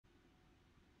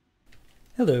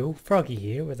Hello, Froggy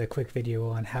here with a quick video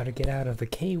on how to get out of the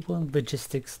K1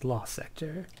 Logistics Lost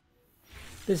Sector.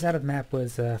 This out of map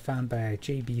was found by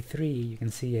JB3. You can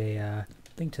see a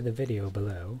link to the video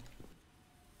below.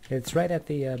 It's right at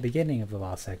the beginning of the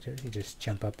Lost Sector. You just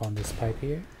jump up on this pipe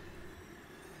here,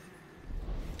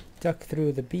 duck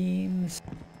through the beams,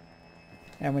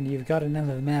 and when you've gotten out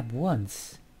of the map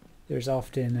once, there's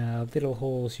often little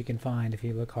holes you can find if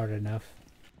you look hard enough.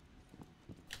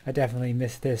 I definitely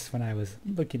missed this when I was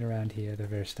looking around here the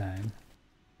first time.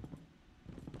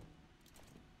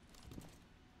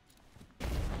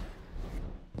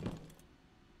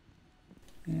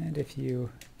 And if you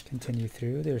continue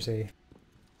through, there's a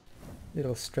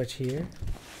little stretch here.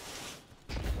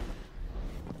 You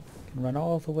can run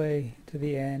all the way to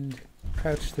the end,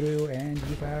 crouch through, and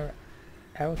you are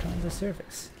out on the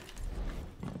surface.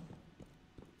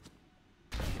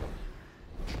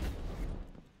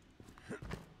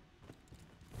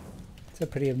 It's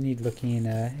a pretty neat looking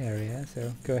area,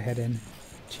 so go ahead and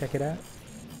check it out.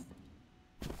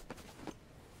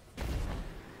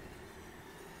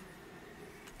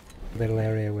 Little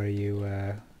area where you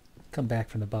come back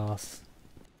from the boss.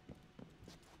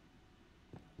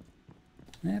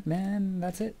 Man,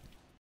 that's it.